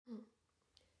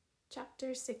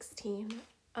Chapter 16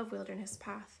 of Wilderness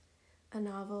Path, a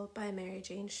novel by Mary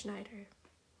Jane Schneider.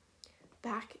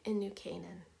 Back in New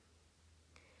Canaan.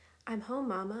 I'm home,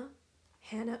 Mama.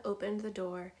 Hannah opened the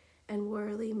door and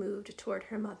wearily moved toward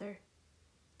her mother.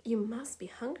 You must be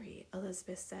hungry,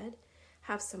 Elizabeth said.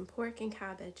 Have some pork and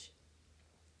cabbage.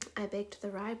 I baked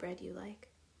the rye bread you like.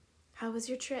 How was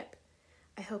your trip?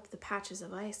 I hope the patches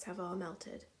of ice have all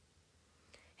melted.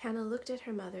 Hannah looked at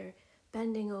her mother,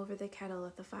 bending over the kettle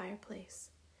at the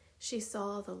fireplace. She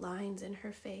saw the lines in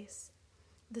her face,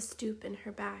 the stoop in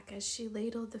her back as she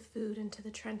ladled the food into the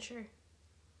trencher.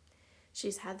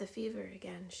 She's had the fever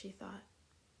again, she thought.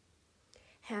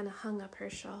 Hannah hung up her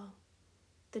shawl.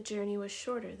 The journey was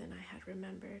shorter than I had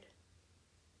remembered.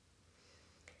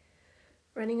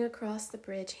 Running across the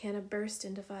bridge, Hannah burst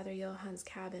into Father Johann's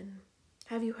cabin.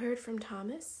 Have you heard from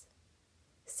Thomas?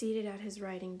 Seated at his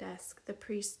writing desk, the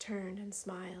priest turned and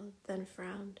smiled, then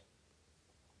frowned.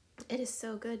 It is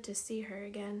so good to see her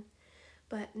again,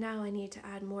 but now I need to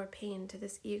add more pain to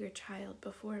this eager child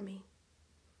before me.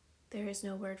 There is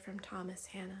no word from Thomas,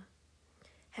 Hannah.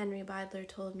 Henry Bidler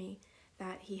told me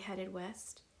that he headed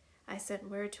west. I sent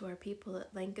word to our people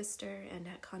at Lancaster and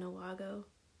at Conewago.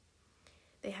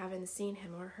 They haven't seen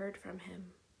him or heard from him.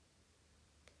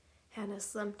 Hannah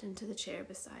slumped into the chair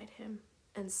beside him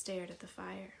and stared at the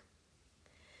fire.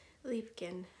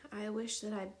 Liebkin, I wish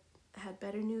that I had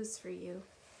better news for you,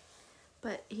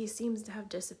 but he seems to have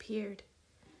disappeared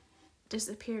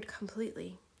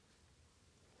completely.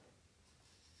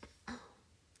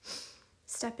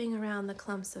 Stepping around the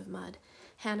clumps of mud,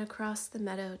 Hannah crossed the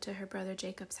meadow to her brother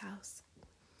Jacob's house.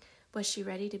 Was she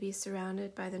ready to be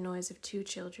surrounded by the noise of two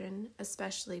children,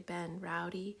 especially Ben,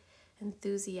 rowdy,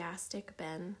 enthusiastic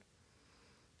Ben?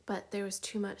 But there was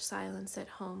too much silence at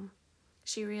home.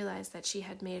 She realized that she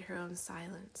had made her own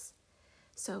silence.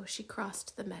 So she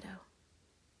crossed the meadow.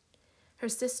 Her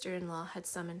sister-in-law had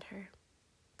summoned her.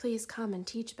 Please come and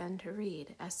teach Ben to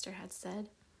read, Esther had said.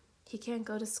 He can't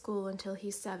go to school until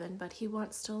he's 7, but he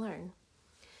wants to learn.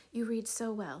 You read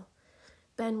so well.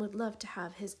 Ben would love to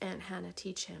have his Aunt Hannah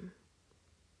teach him.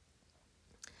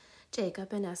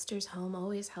 Jacob and Esther's home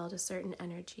always held a certain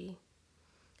energy.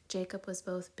 Jacob was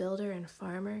both builder and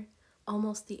farmer,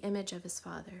 almost the image of his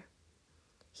father.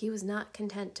 He was not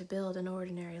content to build an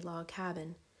ordinary log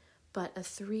cabin, but a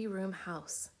 3-room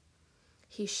house.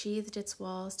 He sheathed its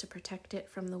walls to protect it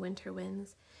from the winter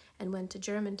winds and went to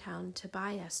Germantown to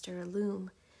buy Esther a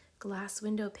loom, glass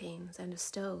window panes, and a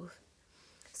stove,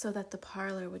 so that the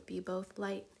parlor would be both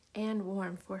light and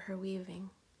warm for her weaving.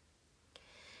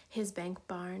 His bank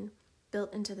barn,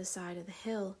 built into the side of the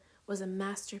hill, was a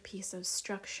masterpiece of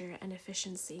structure and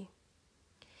efficiency.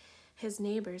 His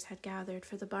neighbors had gathered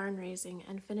for the barn raising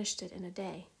and finished it in a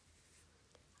day.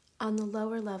 On the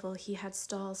lower level, he had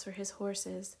stalls for his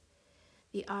horses,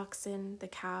 the oxen, the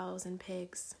cows, and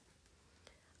pigs.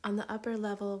 On the upper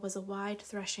level was a wide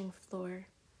threshing floor,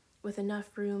 with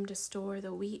enough room to store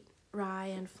the wheat, rye,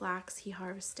 and flax he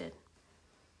harvested.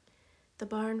 The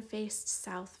barn faced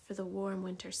south for the warm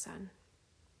winter sun,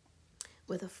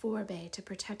 with a forebay to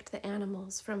protect the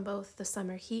animals from both the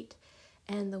summer heat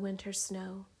and the winter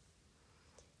snow.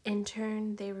 In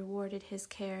turn, they rewarded his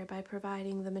care by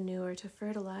providing the manure to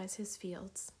fertilize his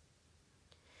fields.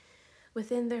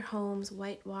 Within their home's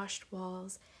whitewashed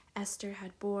walls, Esther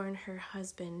had borne her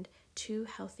husband 2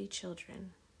 healthy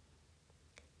children.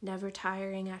 Never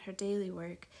tiring at her daily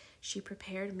work, she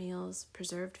prepared meals,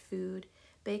 preserved food,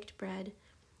 baked bread,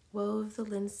 wove the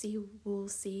linsey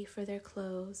woolsey for their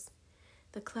clothes.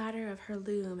 The clatter of her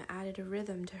loom added a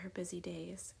rhythm to her busy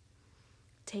days.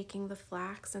 Taking the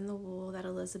flax and the wool that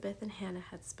Elizabeth and Hannah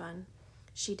had spun,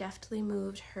 she deftly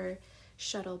moved her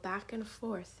shuttle back and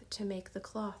forth to make the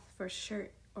cloth for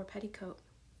shirt or petticoat.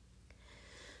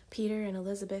 Peter and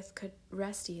Elizabeth could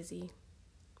rest easy.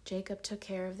 Jacob took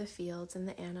care of the fields and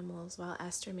the animals while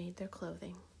Esther made their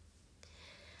clothing.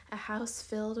 A house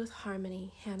filled with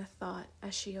harmony, Hannah thought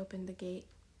as she opened the gate.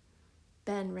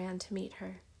 Ben ran to meet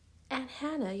her. Aunt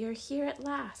Hannah, you're here at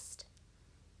last.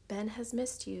 Ben has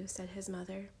missed you, said his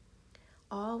mother.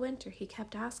 All winter he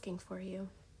kept asking for you.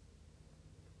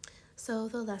 So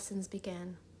the lessons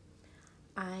began.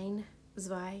 Ein,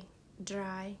 zwei,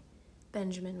 drei.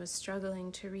 Benjamin was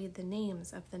struggling to read the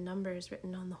names of the numbers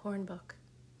written on the hornbook.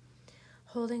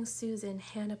 Holding Susan,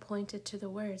 Hannah pointed to the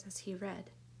words as he read.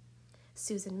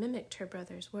 Susan mimicked her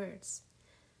brother's words.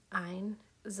 Ein,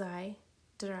 zwei,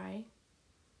 drei.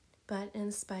 But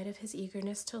in spite of his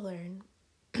eagerness to learn,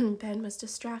 Ben was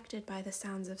distracted by the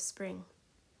sounds of spring.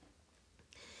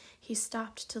 He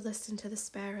stopped to listen to the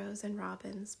sparrows and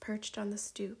robins perched on the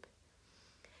stoop.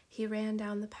 He ran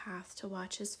down the path to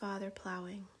watch his father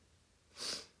plowing.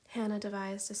 Hannah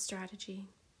devised a strategy.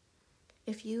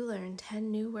 If you learn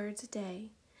 10 new words a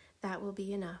day, that will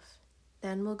be enough.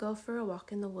 Then we'll go for a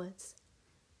walk in the woods.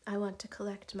 I want to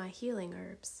collect my healing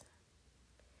herbs.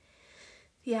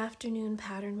 The afternoon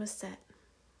pattern was set.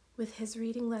 With his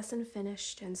reading lesson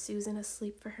finished and Susan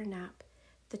asleep for her nap,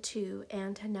 the two,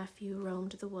 aunt and nephew,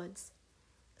 roamed the woods,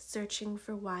 searching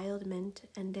for wild mint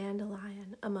and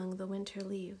dandelion among the winter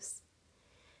leaves.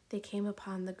 They came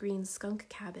upon the green skunk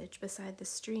cabbage beside the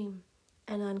stream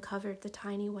and uncovered the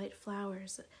tiny white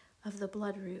flowers of the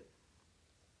bloodroot.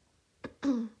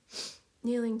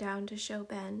 Kneeling down to show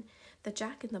Ben the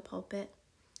jack-in-the-pulpit,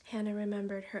 Hannah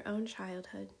remembered her own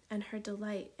childhood and her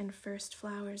delight in first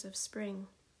flowers of spring.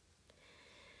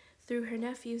 Through her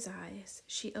nephew's eyes,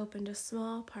 she opened a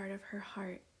small part of her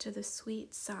heart to the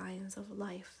sweet signs of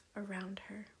life around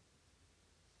her.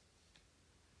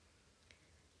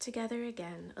 Together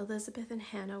again, Elizabeth and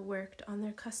Hannah worked on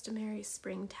their customary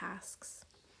spring tasks.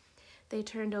 They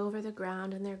turned over the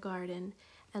ground in their garden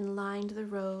and lined the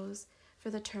rows for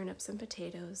the turnips and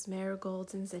potatoes,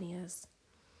 marigolds and zinnias.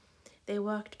 They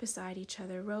walked beside each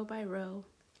other row by row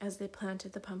as they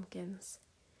planted the pumpkins.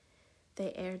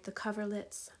 They aired the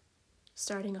coverlets.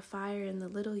 Starting a fire in the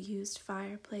little used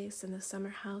fireplace in the summer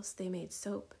house, they made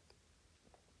soap.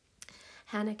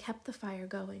 Hannah kept the fire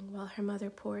going while her mother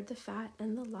poured the fat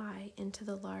and the lye into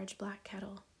the large black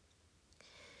kettle.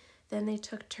 Then they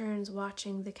took turns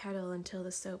watching the kettle until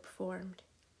the soap formed.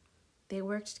 They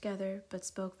worked together but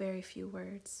spoke very few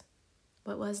words.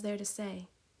 What was there to say?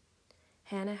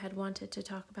 Hannah had wanted to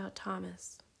talk about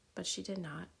Thomas, but she did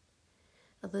not.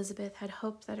 Elizabeth had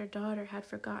hoped that her daughter had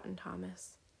forgotten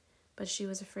Thomas, but she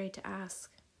was afraid to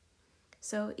ask.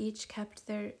 So each kept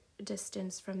their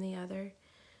distance from the other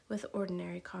with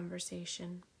ordinary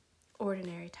conversation,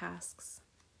 ordinary tasks.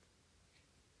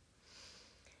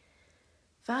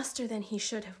 Faster than he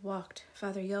should have walked,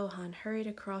 Father Johann hurried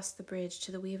across the bridge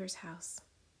to the weaver's house.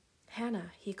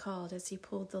 "Hannah," he called as he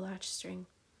pulled the latch string,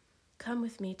 "come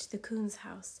with me to the Kuhn's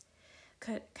house.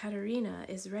 Katerina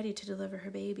is ready to deliver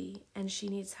her baby, and she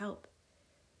needs help.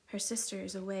 Her sister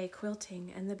is away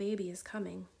quilting, and the baby is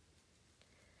coming."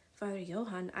 "Father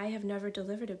Johann, I have never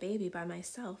delivered a baby by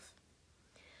myself."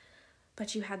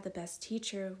 "But you had the best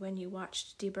teacher when you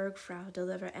watched Die Burgfrau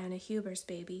deliver Anna Huber's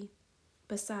baby.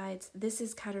 Besides, this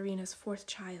is Katerina's 4th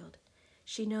child.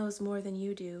 She knows more than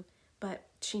you do, but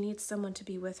she needs someone to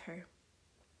be with her."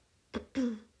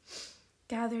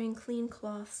 Gathering clean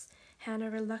cloths, Hannah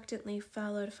reluctantly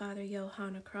followed Father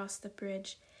Johann across the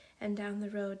bridge and down the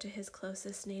road to his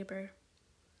closest neighbor,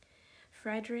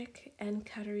 Frederick and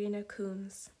Katerina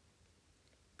Kuhns.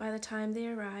 By the time they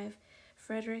arrived,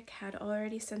 Frederick had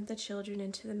already sent the children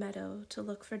into the meadow to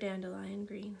look for dandelion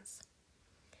greens.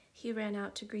 He ran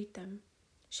out to greet them.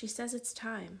 "She says it's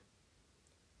time."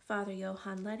 Father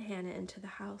Johann led Hannah into the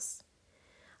house.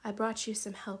 "I brought you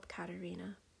some help,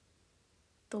 Katerina."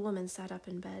 The woman sat up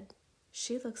in bed.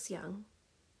 "She looks young."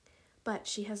 "But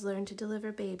she has learned to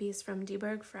deliver babies from Die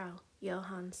Burgfrau,"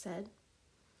 Johann said.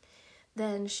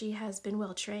 "Then she has been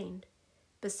well trained.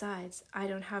 Besides, I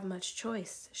don't have much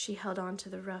choice." She held on to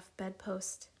the rough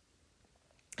bedpost.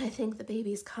 "I think the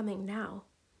baby's coming now."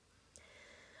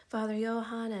 Father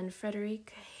Johann and Frederick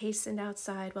hastened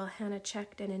outside while Hannah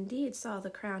checked and indeed saw the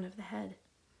crown of the head.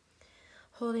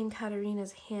 Holding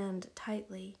Katerina's hand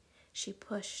tightly, she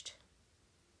pushed.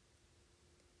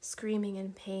 Screaming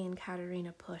in pain,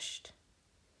 Katerina pushed.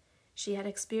 She had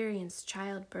experienced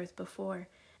childbirth before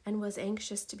and was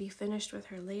anxious to be finished with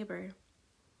her labor.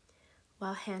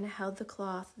 While Hannah held the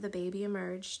cloth, the baby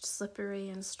emerged, slippery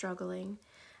and struggling.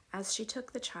 As she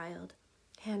took the child,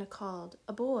 Hannah called,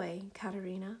 "A boy,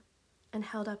 Katerina," and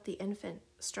held up the infant,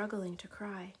 struggling to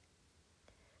cry.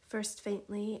 First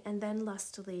faintly and then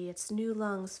lustily, its new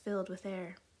lungs filled with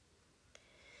air.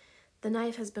 "The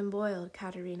knife has been boiled,"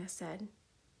 Katerina said.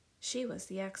 She was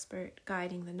the expert,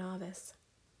 guiding the novice.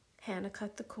 Hannah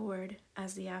cut the cord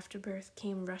as the afterbirth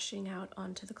came rushing out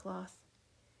onto the cloth.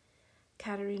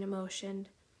 Katerina motioned.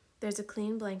 "There's a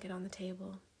clean blanket on the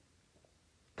table."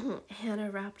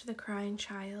 Hannah wrapped the crying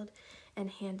child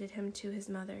and handed him to his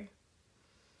mother.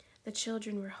 "The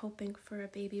children were hoping for a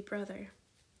baby brother,"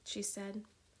 she said,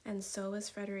 "and so was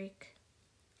Frederick.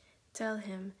 Tell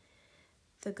him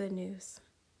the good news."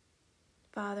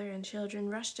 Father and children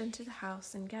rushed into the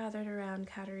house and gathered around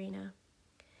Katerina.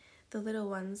 The little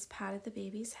ones patted the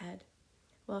baby's head,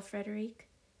 while Frederick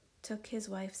took his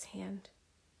wife's hand.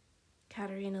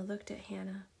 Katerina looked at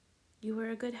Hannah. "You were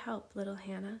a good help, little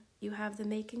Hannah. You have the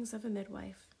makings of a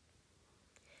midwife."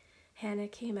 Hannah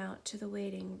came out to the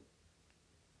waiting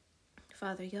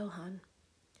Father Johann.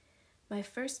 "My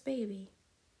first baby.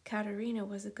 Katerina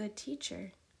was a good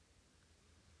teacher.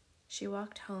 She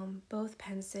walked home, both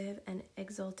pensive and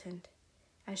exultant,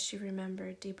 as she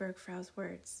remembered Die Bergfrau's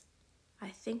words, "I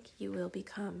think you will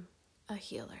become a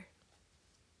healer."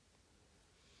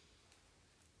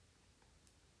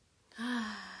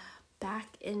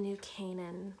 Back in New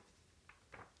Canaan.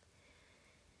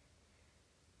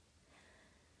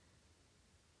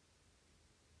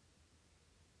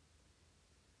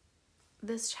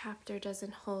 This chapter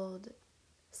doesn't hold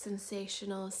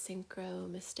sensational, synchro,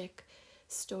 mystic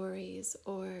stories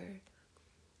or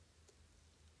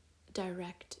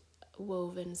direct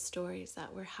woven stories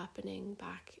that were happening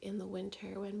back in the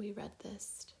winter when we read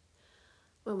this.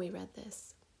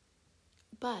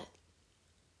 But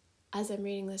as I'm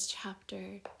reading this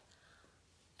chapter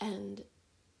and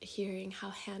hearing how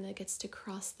Hannah gets to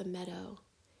cross the meadow,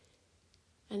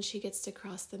 and she gets to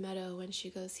cross the meadow when she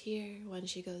goes here, when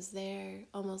she goes there,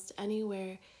 almost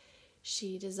anywhere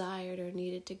she desired or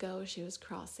needed to go, she was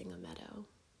crossing a meadow.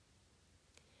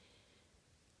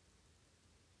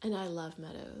 And I love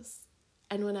meadows.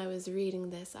 And when I was reading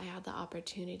this, I had the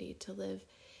opportunity to live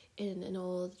in an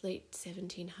old late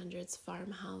 1700s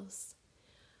farmhouse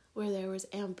where there was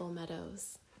ample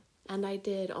meadows. And I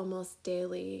did almost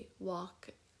daily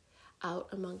walk out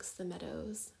amongst the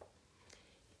meadows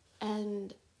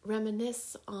and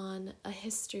reminisce on a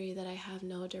history that I have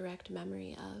no direct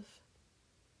memory of.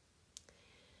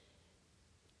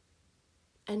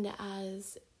 And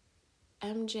as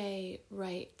MJ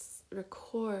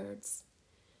records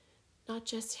not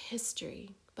just history,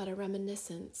 but a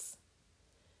reminiscence,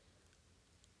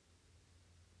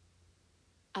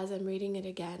 as I'm reading it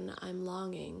again, I'm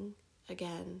longing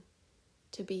again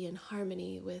to be in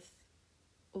harmony with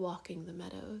walking the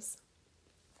meadows.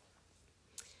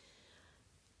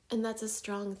 And that's a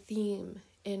strong theme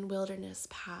in Wilderness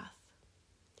Path.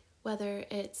 Whether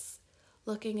it's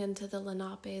looking into the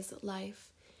Lenape's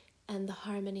life and the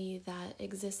harmony that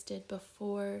existed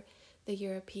before the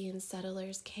European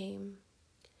settlers came,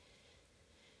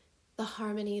 the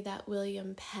harmony that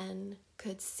William Penn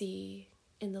could see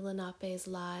in the Lenape's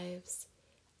lives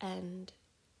and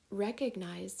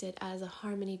recognized it as a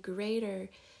harmony greater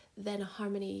than a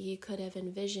harmony he could have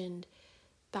envisioned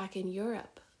back in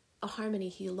Europe, a harmony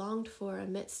he longed for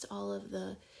amidst all of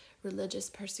the religious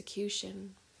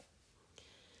persecution.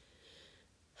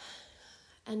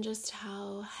 And just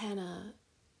how Hannah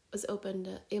was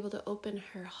able to open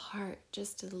her heart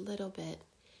just a little bit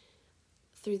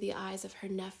through the eyes of her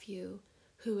nephew,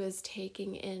 who is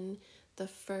taking in the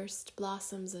first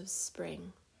blossoms of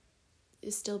spring,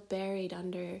 is still buried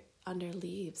under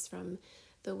leaves from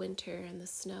the winter and the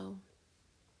snow.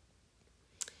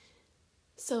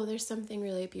 So there's something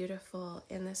really beautiful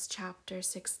in this chapter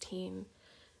 16,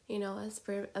 as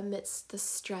for amidst the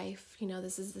strife,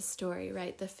 this is the story,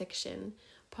 right? The fiction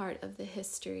part of the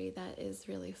history that is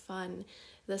really fun.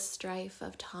 The strife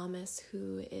of Thomas,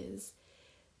 who is,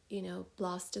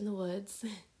 lost in the woods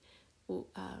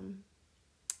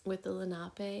with the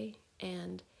Lenape,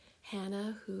 and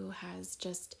Hannah, who has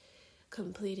just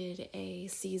completed a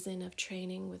season of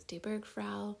training with Die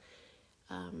Bergfrau.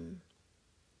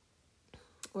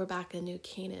 We're back in New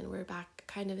Canaan. We're back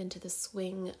kind of into the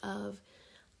swing of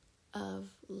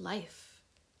life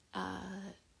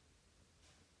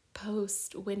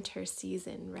post-winter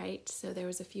season, right? So there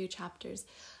was a few chapters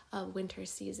of winter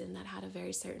season that had a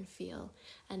very certain feel,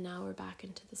 and now we're back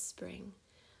into the spring.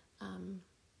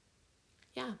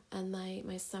 And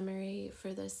my summary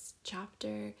for this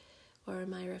chapter, or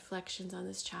my reflections on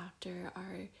this chapter,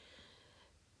 are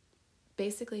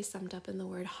basically summed up in the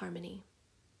word harmony.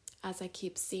 As I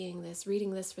keep seeing this,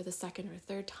 reading this for the second or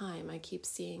third time, I keep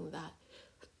seeing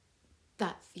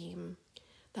that theme,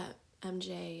 that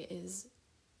MJ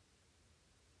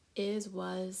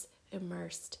was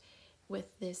immersed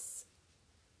with this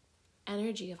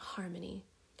energy of harmony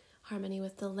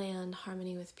with the land,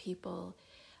 harmony with people.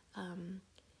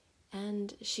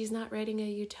 And she's not writing a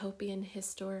utopian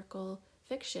historical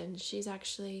fiction. She's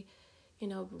actually,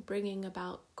 bringing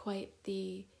about quite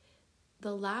the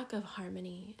lack of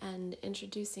harmony and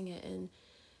introducing it in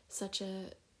such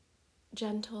a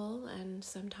gentle and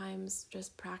sometimes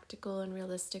just practical and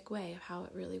realistic way of how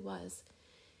it really was.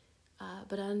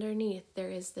 But underneath there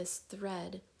is this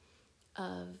thread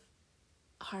of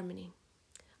harmony.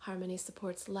 Harmony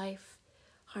supports life.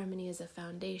 Harmony is a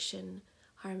foundation.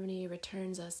 Harmony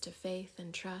returns us to faith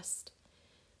and trust.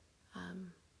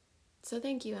 So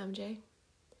thank you, MJ.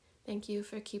 Thank you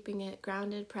for keeping it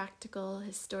grounded, practical,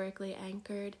 historically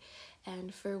anchored,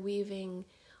 and for weaving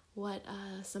what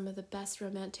some of the best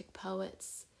romantic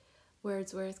poets,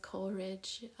 Wordsworth,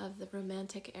 Coleridge, of the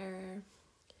Romantic era,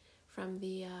 from from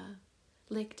the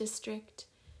Lake District,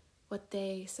 what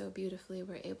they so beautifully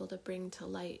were able to bring to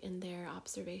light in their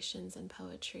observations and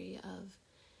poetry of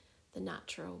the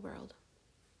natural world.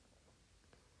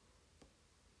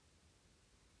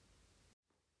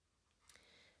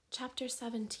 Chapter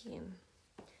 17,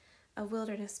 A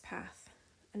Wilderness Path,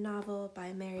 a novel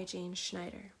by Mary Jane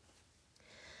Schneider.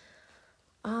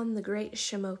 On the Great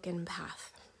Shamokin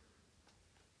Path.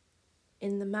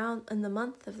 In the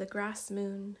month of the grass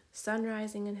moon,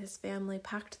 Sunrising and his family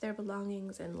packed their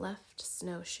belongings and left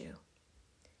Snowshoe.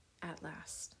 At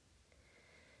last.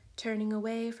 Turning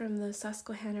away from the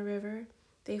Susquehanna River,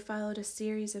 they followed a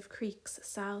series of creeks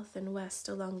south and west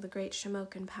along the Great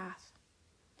Shamokin Path.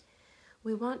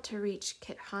 We want to reach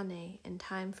Kithane in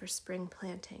time for spring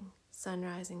planting,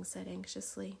 Sunrising said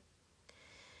anxiously.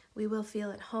 We will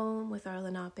feel at home with our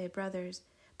Lenape brothers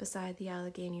beside the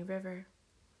Allegheny River.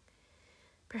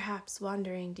 Perhaps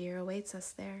Wandering Deer awaits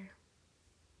us there.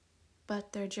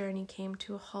 But their journey came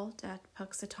to a halt at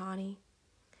Puxatawney.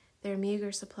 Their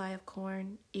meager supply of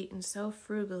corn, eaten so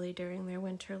frugally during their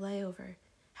winter layover,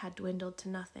 had dwindled to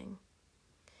nothing.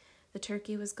 The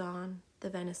turkey was gone, the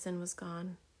venison was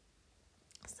gone.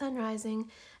 Sunrising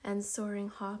and Soaring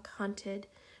Hawk hunted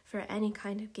for any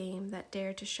kind of game that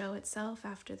dared to show itself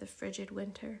after the frigid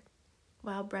winter,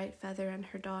 while Brightfeather and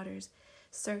her daughters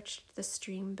searched the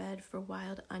stream bed for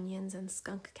wild onions and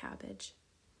skunk cabbage.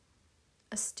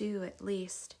 A stew, at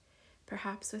least,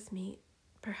 perhaps with meat,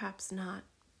 perhaps not.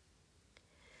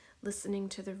 Listening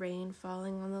to the rain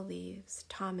falling on the leaves,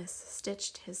 Thomas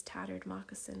stitched his tattered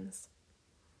moccasins.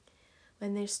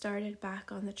 When they started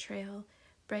back on the trail,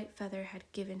 Brightfeather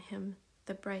had given him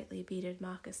the brightly beaded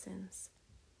moccasins.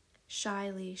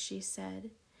 Shyly, she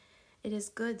said, "It is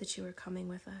good that you are coming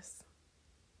with us."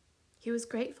 He was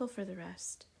grateful for the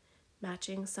rest.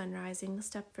 Matching Sunrising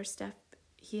step for step,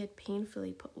 he had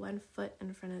painfully put one foot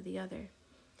in front of the other,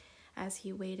 as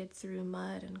he waded through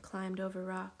mud and climbed over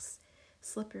rocks,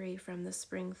 slippery from the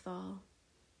spring thaw.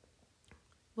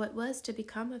 What was to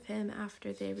become of him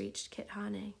after they reached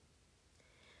Kithane?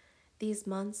 These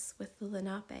months with the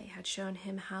Lenape had shown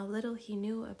him how little he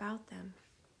knew about them.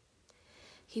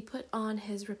 He put on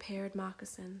his repaired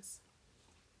moccasins.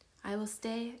 I will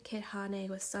stay at Kithane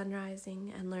with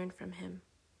Sunrising and learn from him.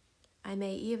 I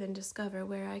may even discover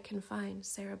where I can find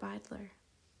Sarah Beidler.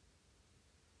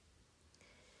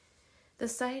 The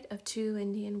sight of two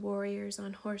Indian warriors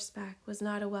on horseback was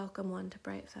not a welcome one to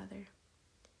Brightfeather.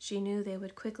 She knew they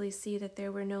would quickly see that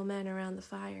there were no men around the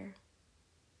fire.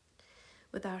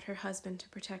 Without her husband to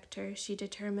protect her, she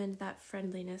determined that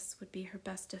friendliness would be her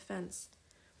best defense.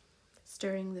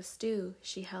 Stirring the stew,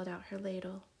 she held out her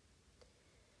ladle.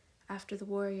 After the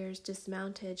warriors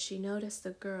dismounted, she noticed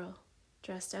the girl,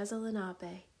 dressed as a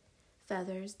Lenape,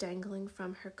 feathers dangling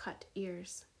from her cut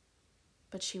ears.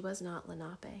 But she was not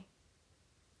Lenape.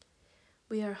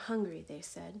 We are hungry, they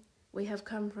said. We have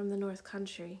come from the North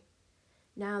Country.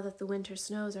 Now that the winter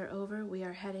snows are over, we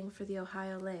are heading for the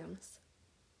Ohio lambs.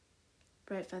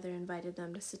 Brightfeather invited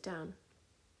them to sit down.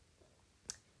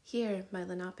 Here, my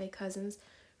Lenape cousins,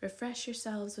 refresh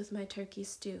yourselves with my turkey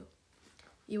stew.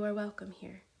 You are welcome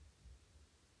here.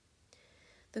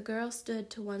 The girl stood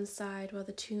to one side while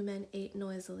the two men ate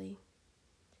noisily.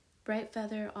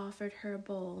 Brightfeather offered her a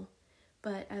bowl,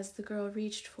 but as the girl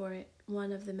reached for it,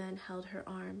 one of the men held her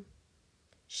arm.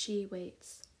 She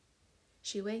waits.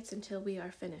 She waits until we are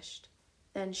finished.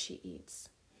 Then she eats.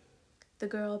 The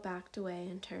girl backed away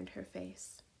and turned her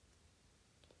face.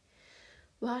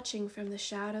 Watching from the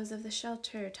shadows of the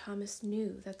shelter, Thomas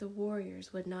knew that the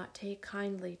warriors would not take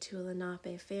kindly to a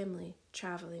Lenape family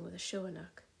traveling with a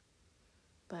Shawanook.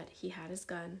 But he had his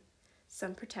gun,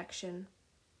 some protection.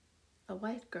 A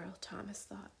white girl, Thomas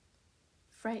thought,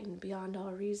 frightened beyond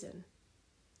all reason.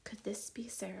 Could this be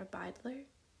Sarah Beidler?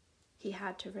 He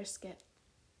had to risk it.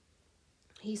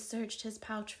 He searched his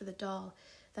pouch for the doll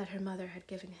that her mother had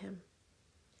given him.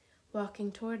 Walking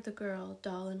toward the girl,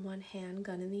 doll in one hand,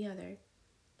 gun in the other,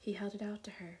 he held it out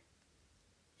to her.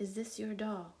 Is this your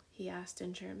doll? He asked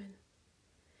in German.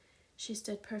 She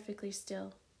stood perfectly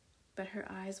still, but her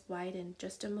eyes widened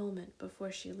just a moment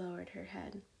before she lowered her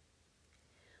head.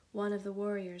 One of the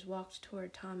warriors walked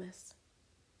toward Thomas.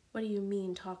 What do you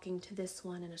mean talking to this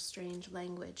one in a strange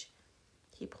language?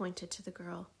 He pointed to the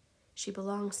girl. She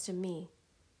belongs to me.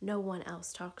 No one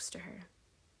else talks to her.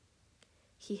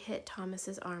 He hit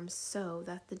Thomas's arm so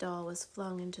that the doll was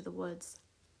flung into the woods.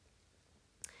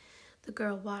 The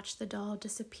girl watched the doll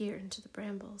disappear into the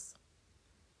brambles.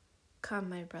 Come,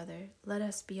 my brother, let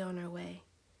us be on our way.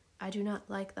 I do not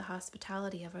like the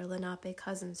hospitality of our Lenape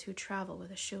cousins who travel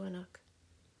with a Shawanook.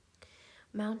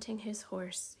 Mounting his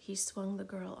horse, he swung the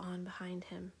girl on behind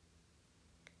him.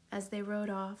 As they rode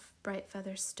off,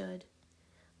 Brightfeather stood,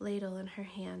 ladle in her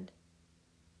hand.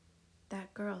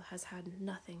 "That girl has had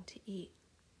nothing to eat."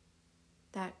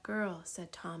 "That girl,"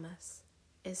 said Thomas,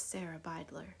 "is Sarah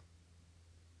Beidler."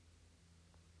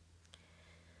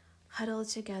 Huddled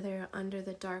together under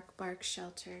the dark bark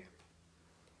shelter,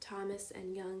 Thomas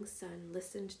and young son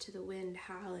listened to the wind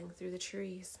howling through the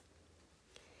trees.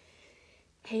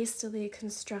 Hastily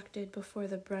constructed before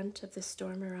the brunt of the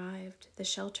storm arrived, the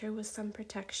shelter was some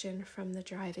protection from the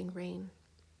driving rain,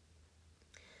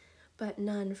 but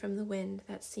none from the wind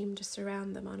that seemed to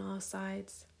surround them on all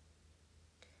sides.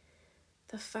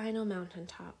 "The final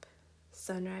mountaintop,"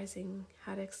 Sunrising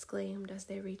had exclaimed as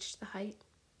they reached the height.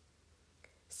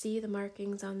 "See the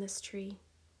markings on this tree.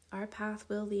 Our path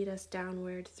will lead us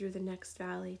downward through the next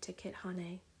valley to Kit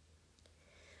Hane."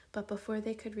 But before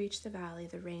they could reach the valley,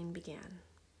 the rain began.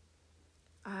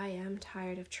 "I am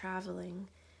tired of traveling,"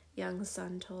 young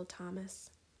son told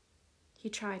Thomas. He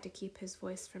tried to keep his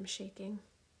voice from shaking.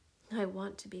 "I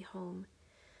want to be home.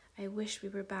 I wish we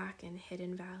were back in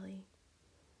Hidden Valley."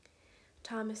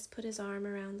 Thomas put his arm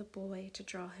around the boy to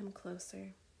draw him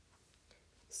closer.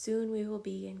 "Soon we will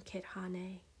be in Kit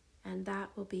Hane, and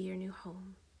that will be your new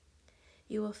home.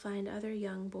 You will find other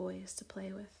young boys to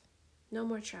play with. No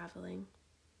more traveling."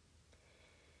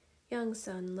 Young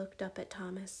son looked up at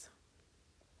Thomas.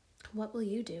 "What will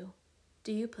you do?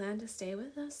 Do you plan to stay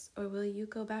with us, or will you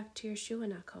go back to your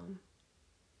Shuanak home?"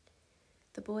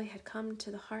 The boy had come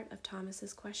to the heart of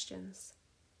Thomas's questions.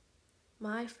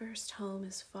 "My first home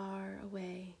is far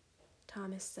away,"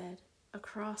 Thomas said,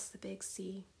 "across the big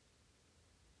sea."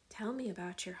 "Tell me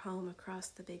about your home across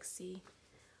the big sea.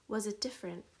 Was it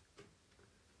different?"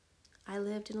 "I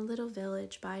lived in a little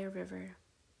village by a river,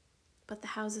 but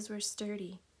the houses were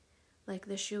sturdy, like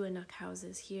the Shuanak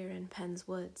houses here in Penn's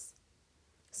Woods.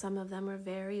 Some of them were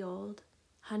very old,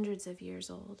 hundreds of years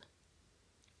old."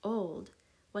 "Old?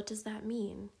 What does that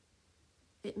mean?"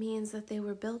 "It means that they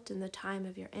were built in the time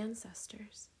of your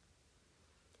ancestors."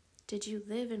 "Did you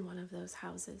live in one of those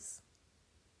houses?"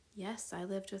 "Yes, I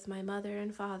lived with my mother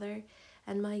and father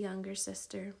and my younger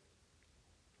sister.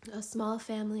 A small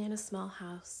family in a small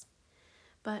house.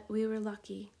 But we were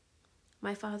lucky.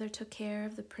 My father took care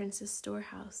of the prince's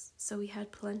storehouse, so we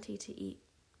had plenty to eat."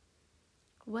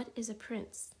 "What is a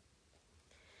prince?"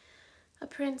 "A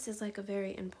prince is like a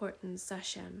very important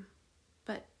sachem,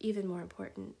 but even more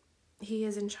important. He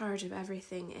is in charge of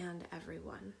everything and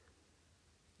everyone."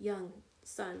 Young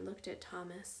son looked at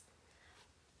Thomas.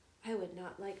 "I would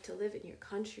not like to live in your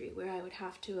country where I would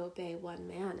have to obey one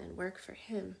man and work for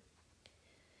him."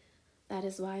 "That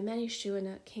is why many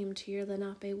Shuanak came to your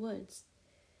Lenape woods,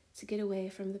 to get away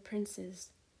from the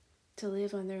princes, to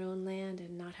live on their own land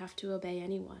and not have to obey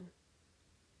anyone."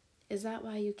 "Is that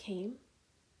why you came?"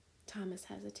 Thomas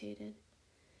hesitated.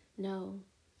 "No,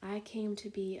 I came to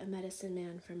be a medicine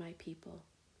man for my people.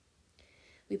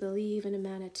 We believe in a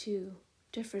Manitou,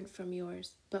 different from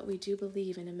yours, but we do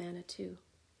believe in a Manitou."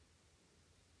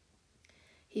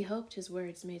 He hoped his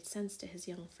words made sense to his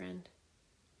young friend.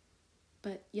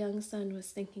 But young son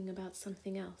was thinking about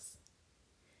something else.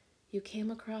 "You came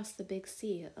across the big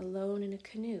sea alone in a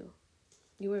canoe.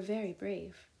 You were very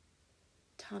brave."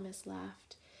 Thomas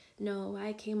laughed. "No,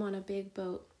 I came on a big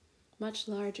boat, much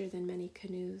larger than many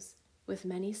canoes, with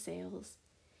many sails.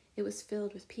 It was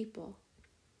filled with people.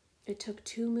 It took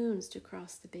 2 moons to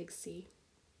cross the big sea."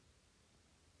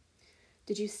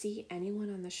 "Did you see anyone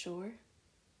on the shore?"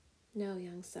 "No,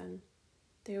 young son.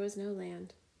 There was no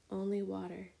land, only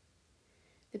water.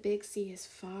 The big sea is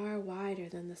far wider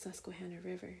than the Susquehanna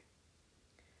River.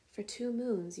 For 2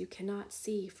 moons you cannot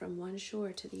see from one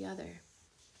shore to the other."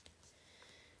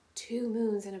 2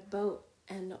 moons in a boat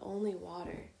and only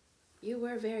water. You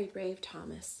were very brave,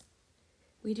 Thomas.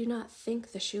 We do not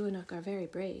think the Shuanak are very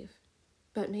brave,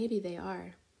 but maybe they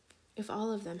are, if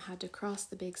all of them had to cross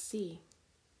the big sea.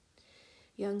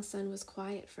 Young son was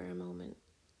quiet for a moment.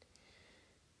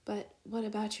 "But what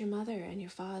about your mother and your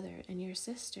father and your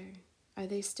sister? Are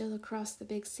they still across the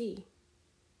big sea?"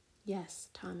 "Yes,"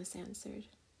 Thomas answered.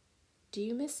 "Do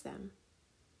you miss them?"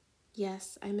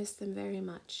 "Yes, I miss them very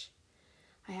much.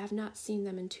 I have not seen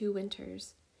them in 2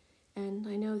 winters, and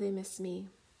I know they miss me.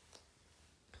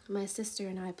 My sister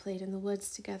and I played in the woods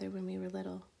together when we were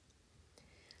little.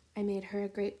 I made her a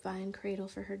grapevine cradle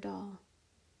for her doll.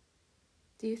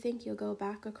 Do you think you'll go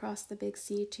back across the big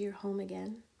sea to your home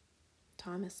again?"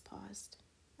 Thomas paused.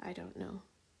 "I don't know."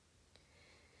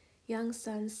 Young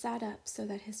son sat up so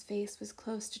that his face was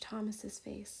close to Thomas's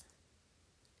face.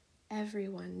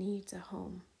 "Everyone needs a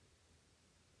home."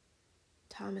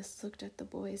 Thomas looked at the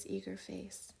boy's eager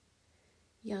face.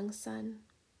 "Young son,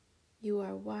 you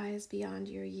are wise beyond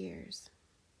your years.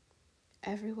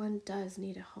 Everyone does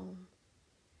need a home.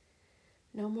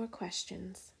 No more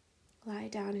questions. Lie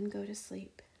down and go to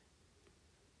sleep."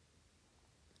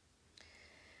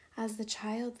 As the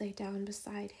child lay down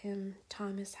beside him,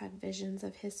 Thomas had visions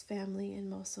of his family in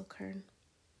Mosulkern.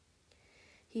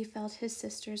 He felt his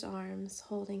sister's arms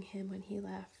holding him when he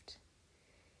left.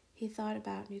 He thought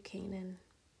about New Canaan.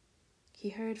 He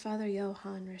heard Father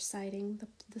Johann reciting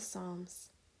the Psalms.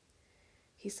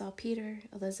 He saw Peter,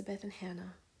 Elizabeth, and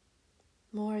Hannah.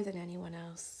 More than anyone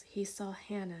else, he saw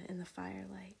Hannah in the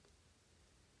firelight.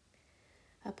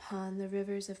 "Upon the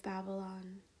rivers of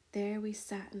Babylon, there we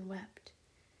sat and wept,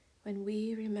 when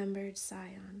we remembered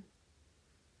Sion.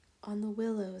 On the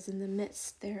willows in the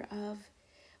midst thereof,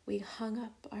 we hung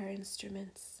up our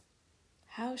instruments.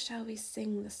 How shall we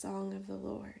sing the song of the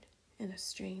Lord in a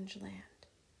strange land?"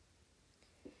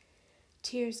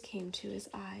 Tears came to his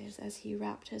eyes as he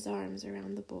wrapped his arms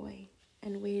around the boy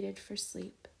and waited for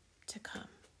sleep to come.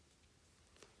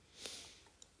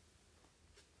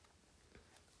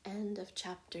 End of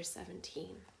chapter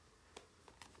 17.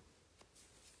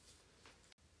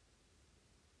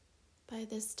 By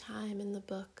this time in the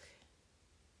book,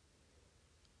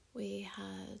 we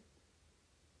had,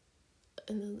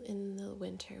 in the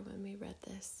winter when we read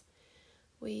this,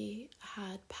 we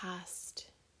had passed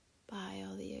by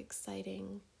all the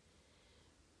exciting,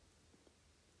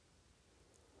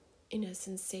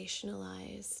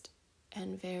 sensationalized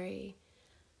and very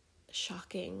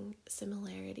shocking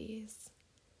similarities,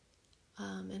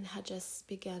 and had just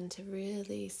begun to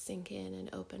really sink in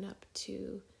and open up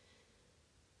to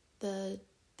the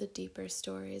deeper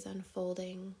stories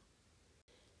unfolding,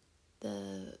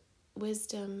 the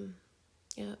wisdom.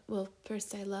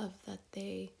 First I love that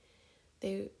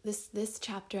this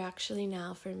chapter actually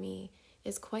now for me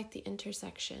is quite the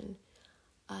intersection,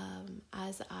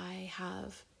 as I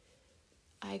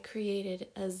created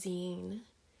a zine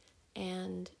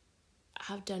and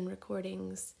have done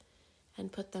recordings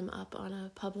and put them up on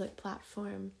a public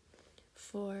platform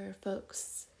for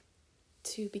folks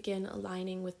to begin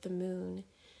aligning with the moon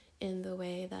in the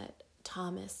way that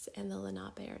Thomas and the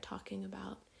Lenape are talking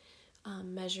about,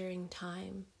 measuring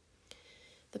time,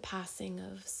 the passing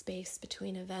of space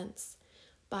between events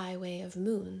by way of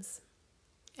moons,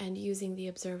 and using the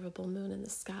observable moon in the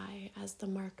sky as the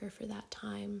marker for that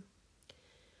time.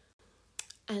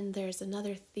 And there's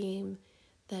another theme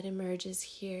that emerges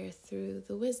here through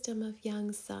the wisdom of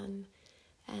young son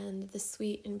and the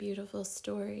sweet and beautiful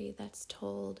story that's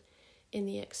told in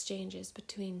the exchanges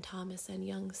between Thomas and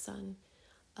young son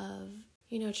of,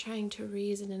 trying to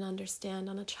reason and understand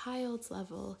on a child's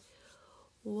level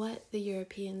what the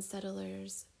European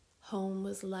settlers' home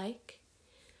was like,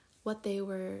 what they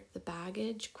were, the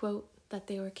baggage, quote, that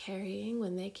they were carrying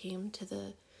when they came to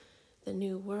the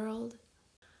new world,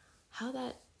 how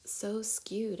that so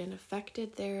skewed and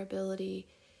affected their ability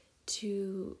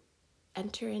to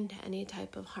enter into any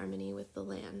type of harmony with the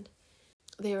land.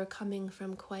 They were coming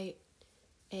from quite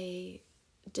a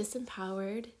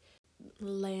disempowered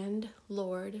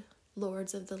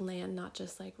lords of the land, not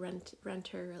just like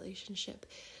renter relationship,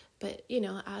 but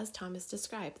as Thomas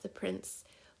described, the prince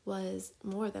was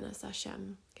more than a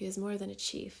sachem. He was more than a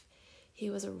chief.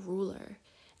 He was a ruler,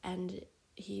 and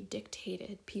he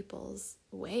dictated people's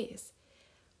ways,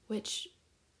 which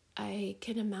I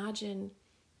can imagine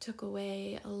took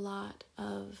away a lot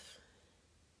of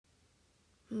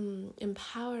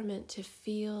empowerment to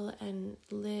feel and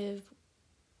live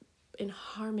in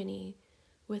harmony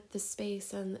with the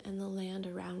space and the land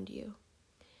around you.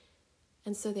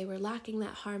 And so they were lacking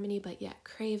that harmony, but yet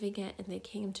craving it, and they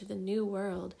came to the new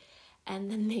world,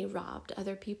 and then they robbed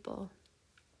other people.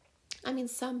 I mean,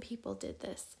 some people did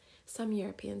this, some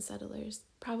European settlers,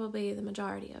 probably the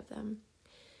majority of them.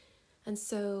 And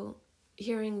so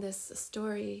hearing this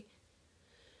story,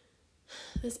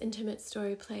 this intimate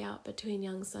story play out between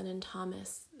young son and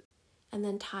Thomas, and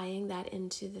then tying that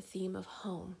into the theme of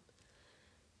home.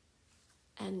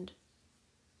 And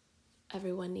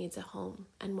everyone needs a home.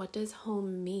 And what does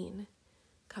home mean?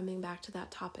 Coming back to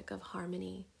that topic of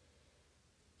harmony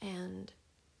and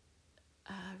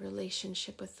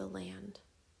relationship with the land.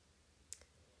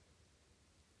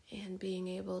 And being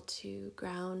able to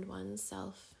ground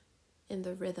oneself in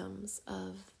the rhythms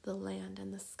of the land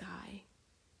and the sky.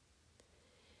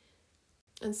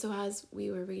 And so as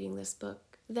we were reading this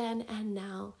book, then and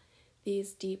now,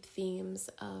 these deep themes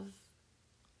of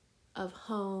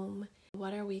home,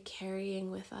 what are we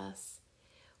carrying with us?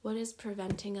 What is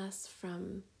preventing us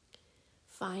from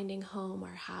finding home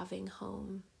or having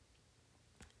home?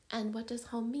 And what does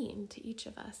home mean to each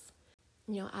of us?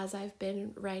 As I've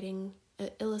been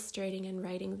illustrating and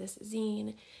writing this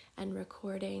zine and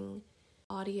recording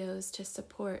audios to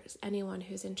support anyone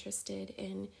who's interested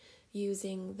in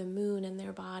using the moon and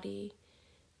their body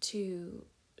to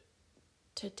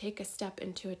take a step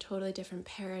into a totally different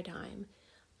paradigm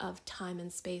of time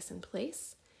and space and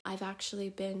place. I've actually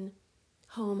been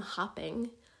home hopping.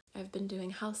 I've been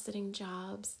doing house sitting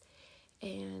jobs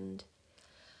and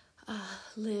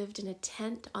lived in a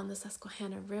tent on the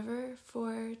Susquehanna River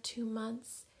for 2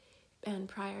 months. And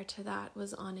prior to that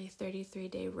was on a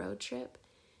 33-day road trip.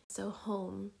 So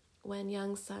home, when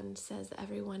Young Sun says that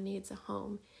everyone needs a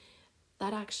home,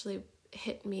 that actually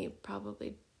hit me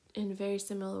probably in very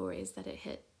similar ways that it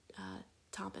hit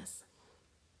Thomas.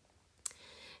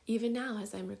 Even now,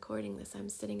 as I'm recording this, I'm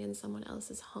sitting in someone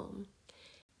else's home,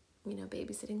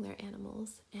 babysitting their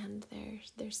animals and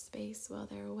their space while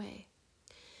they're away.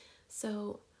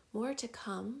 So more to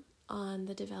come on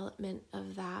the development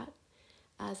of that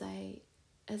as I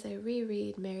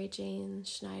reread Mary Jane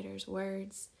Schneider's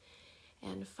words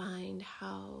and find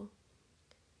how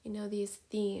these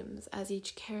themes, as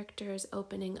each character is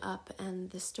opening up and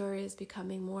the story is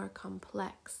becoming more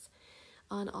complex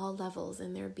on all levels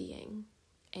in their being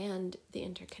and the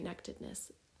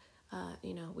interconnectedness.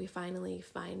 We finally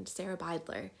find Sarah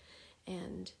Beidler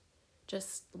and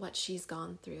just what she's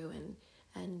gone through,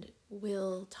 and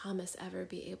will Thomas ever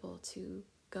be able to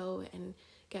go and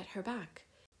get her back?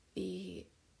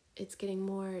 It's getting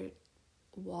more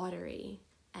watery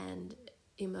and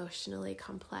emotionally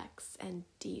complex and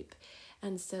deep,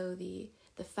 and so the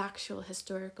factual,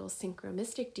 historical,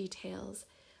 synchronistic details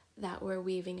that we're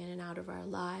weaving in and out of our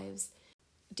lives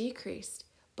decreased,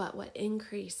 but what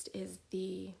increased is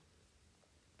the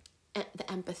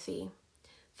empathy,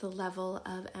 the level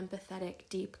of empathetic,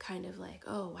 deep kind of like,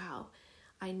 oh wow,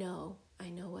 I know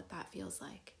what that feels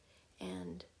like,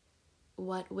 and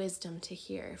what wisdom to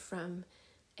hear from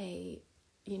a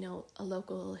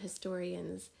local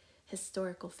historian's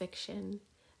historical fiction.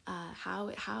 How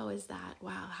is that?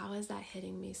 Wow, how is that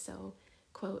hitting me so,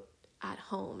 quote, at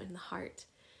home in the heart?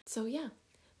 So yeah,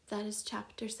 that is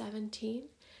chapter 17,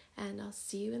 and I'll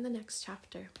see you in the next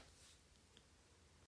chapter.